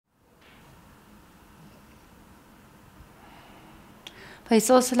But it's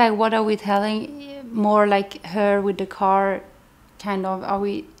also like, what are we telling? More like her with the car, kind of, are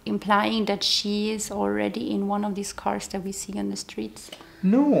we implying that she is already in one of these cars that we see on the streets?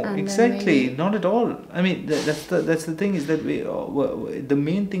 No, And exactly, not at all. I mean, that's the thing, is that the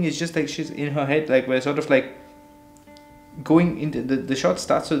main thing is just like she's in her head, like we're sort of like going into the shot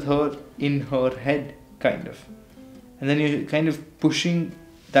starts with her in her head, kind of, and then you're kind of pushing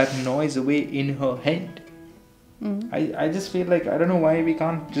that noise away in her head. I just feel like, I don't know why we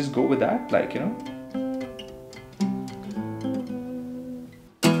can't just go with that, like, you know.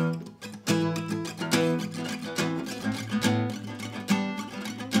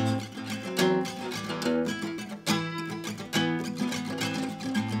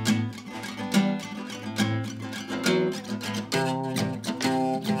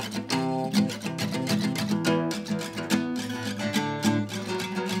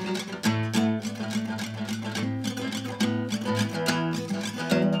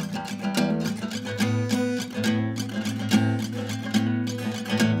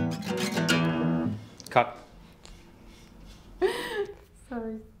 Cut.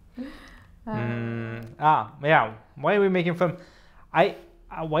 Sorry. Yeah. Why are we making film? Why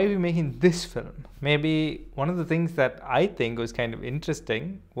are we making this film? Maybe one of the things that I think was kind of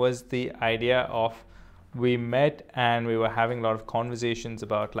interesting was the idea of, we met and we were having a lot of conversations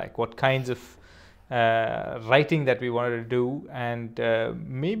about like what kinds of writing that we wanted to do, and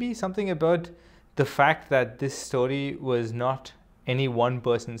maybe something about the fact that this story was not any one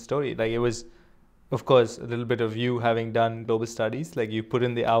person's story. Like, it was, of course, a little bit of you having done global studies, like you put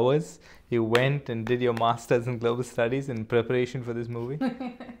in the hours, you went and did your master's in global studies in preparation for this movie.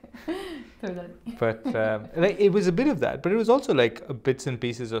 Totally. But like, it was a bit of that, but it was also like bits and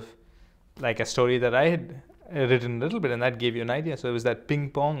pieces of like a story that I had written a little bit, and that gave you an idea. So it was that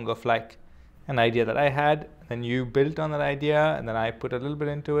ping pong of like an idea that I had, then you built on that idea, and then I put a little bit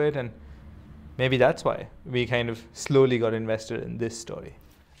into it, and maybe that's why we kind of slowly got invested in this story.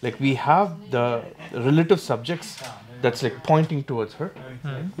 Like, we have the relative subjects that's like pointing towards her.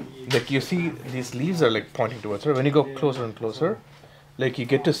 Like, you see these leaves are like pointing towards her. When you go closer and closer, like you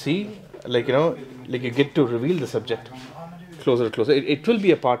get to see, like, you know, like you get to reveal the subject closer and closer. It will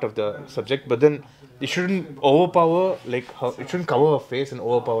be a part of the subject, but then it shouldn't overpower, like her, it shouldn't cover her face and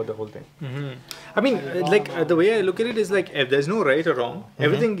overpower the whole thing. I mean, like the way I look at it is like, if there's no right or wrong,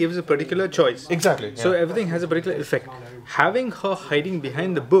 everything gives a particular choice. Exactly. So everything has a particular effect. Having her hiding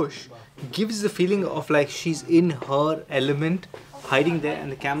behind the bush gives the feeling of like she's in her element, hiding there,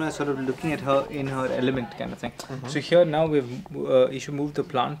 and the camera is sort of looking at her in her element, kind of thing. So here now you should move the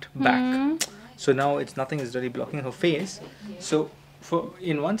plant back. So now nothing is really blocking her face. So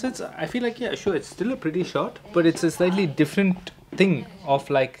in one sense, I feel like, yeah, sure, it's still a pretty shot, but it's a slightly different thing of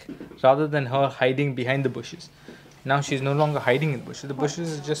like, rather than her hiding behind the bushes. Now she's no longer hiding in the bushes. The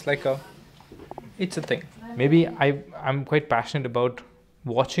bushes is just like it's a thing. Maybe I'm quite passionate about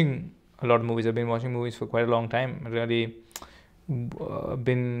watching a lot of movies. I've been watching movies for quite a long time. I've really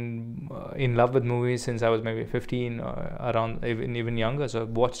been in love with movies since I was maybe 15 or around, even younger. So I've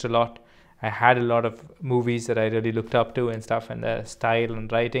watched a lot. I had a lot of movies that I really looked up to and stuff, and their style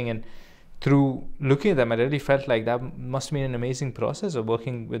and writing, and through looking at them, I really felt like that must have been an amazing process of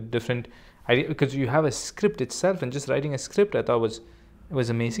working with different ideas, because you have a script itself, and just writing a script I thought was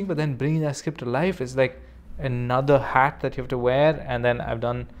amazing, but then bringing that script to life is like another hat that you have to wear. And then I've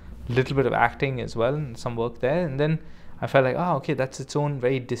done a little bit of acting as well, and some work there, and then I felt like, oh, okay, that's its own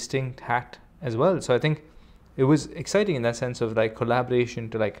very distinct hat as well. So I think it was exciting in that sense of like collaboration,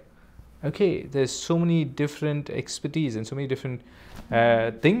 to like, okay, there's so many different expertise and so many different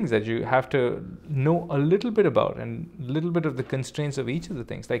things that you have to know a little bit about, and a little bit of the constraints of each of the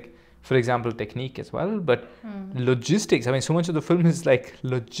things. Like, for example, technique as well, but logistics. I mean, so much of the film is like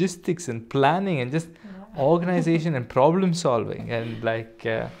logistics and planning and just organization and problem solving. And like,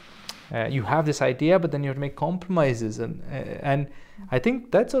 you have this idea, but then you have to make compromises. And I think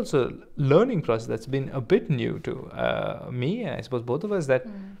that's also a learning process that's been a bit new to me, and I suppose both of us, that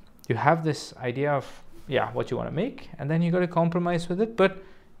you have this idea of, what you want to make, and then you got to compromise with it, but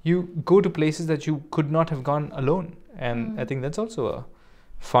you go to places that you could not have gone alone. And I think that's also a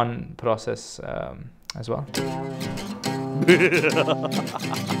fun process as well. Do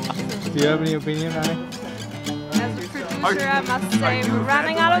you have any opinion on it? As a producer, I must say we're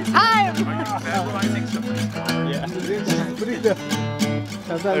running out of time.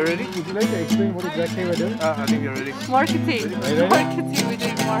 Are you ready? Would you like to explain what exactly we're doing? I think you're ready. Marketing. Marketing. We're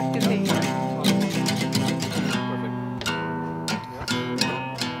doing marketing.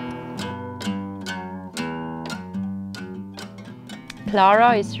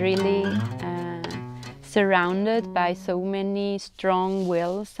 Clara is really surrounded by so many strong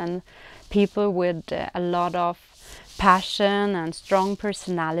wills and people with a lot of passion and strong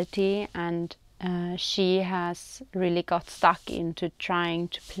personality, and she has really got stuck into trying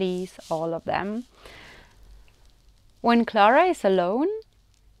to please all of them. When Clara is alone,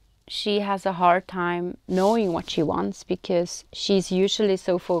 she has a hard time knowing what she wants, because she's usually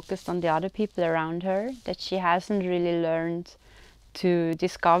so focused on the other people around her that she hasn't really learned to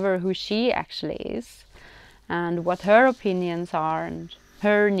discover who she actually is and what her opinions are and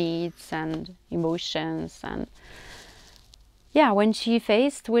her needs and emotions. And yeah, when she's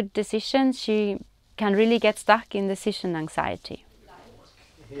faced with decisions, she can really get stuck in decision anxiety.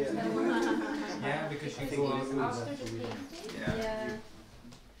 Yeah, because she goes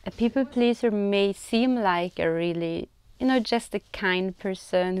A people pleaser may seem like a really, just a kind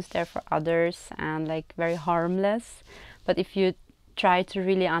person who's there for others and like very harmless. But if you try to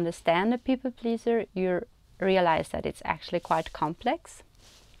really understand a people pleaser, you realize that it's actually quite complex.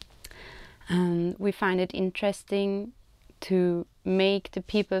 And we find it interesting to make the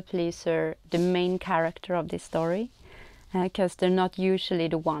people pleaser the main character of this story, because they're not usually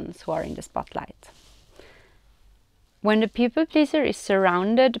the ones who are in the spotlight. When the people pleaser is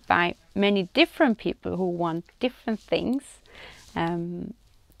surrounded by many different people who want different things,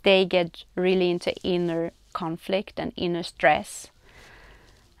 they get really into inner conflict and inner stress.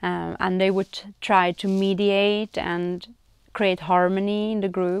 And they would try to mediate and create harmony in the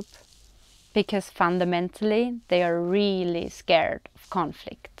group, because fundamentally they are really scared of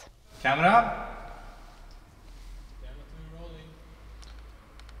conflict. Camera.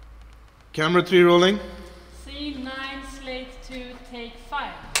 Camera 3 rolling. Scene 9, slate 2, take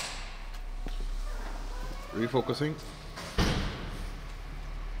 5. Refocusing.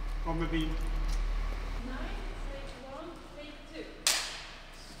 Kommer vi. 9, slate 1, take 2.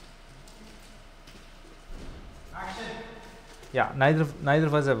 Action. Yeah, neither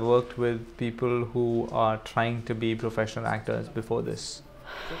of us have worked with people who are trying to be professional actors before this.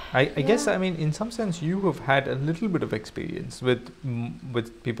 I guess, I mean, in some sense, you have had a little bit of experience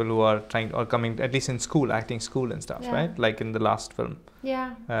with people who are trying or coming, at least in school, acting school and stuff, right? Like in the last film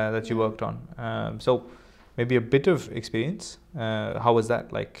that you worked on. So maybe a bit of experience. How was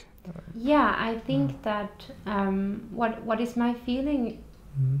that like? Yeah, I think that what is my feeling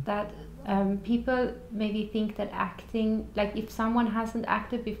that people maybe think that acting, like if someone hasn't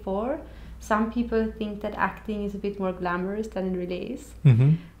acted before, some people think that acting is a bit more glamorous than it really is.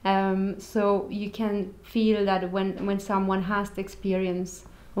 So you can feel that when someone has the experience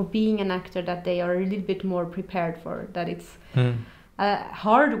of being an actor, that they are a little bit more prepared for that. It's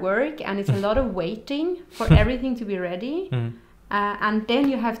hard work and it's a lot of waiting for everything to be ready. And then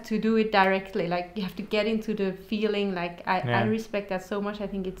you have to do it directly, like you have to get into the feeling. Like I respect that so much. I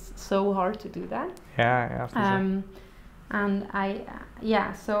think it's so hard to do that. Yeah, for sure. And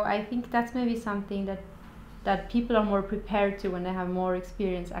so I think that's maybe something that people are more prepared to when they have more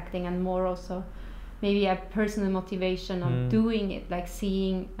experience acting, and more also maybe a personal motivation of doing it, like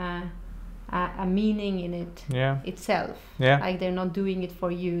seeing a meaning in it itself. Like they're not doing it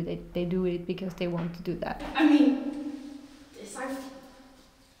for you, they do it because they want to do that. I mean, this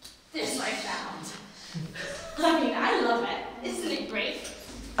I found. I mean, I love it. Isn't it great?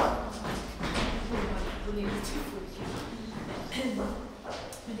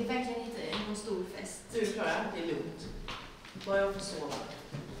 Men det är verkligen inte någon stor fest. Du Klara, det är lugnt. Bara jag får sova.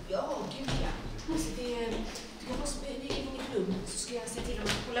 Ja, gud ja. Du kan bara spela in i mitt rum, så ska jag se till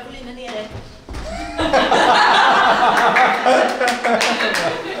att hålla volymen nere.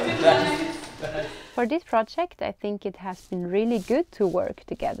 For this project, I think it has been really good to work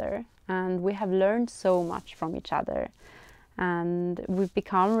together, and we have learned so much from each other. And we've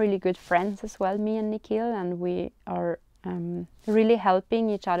become really good friends as well, me and Nikhil, and we are really helping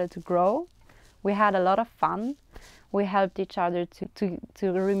each other to grow. We had a lot of fun. We helped each other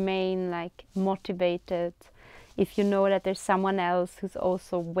to remain like motivated. If you know that there's someone else who's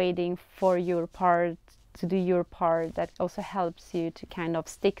also waiting for your part, to do your part, that also helps you to kind of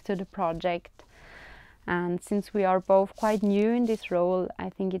stick to the project. And since we are both quite new in this role, I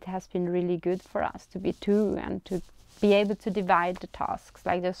think it has been really good for us to be two and to be able to divide the tasks.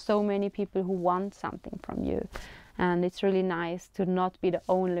 Like there's so many people who want something from you, and it's really nice to not be the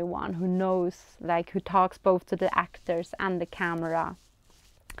only one who knows, like who talks both to the actors and the camera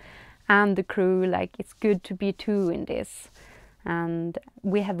and the crew. Like it's good to be two in this, and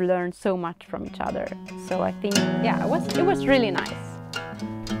we have learned so much from each other. So I think, yeah, it was really nice.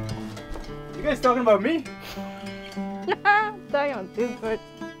 You guys talking about me? Talking about this bird.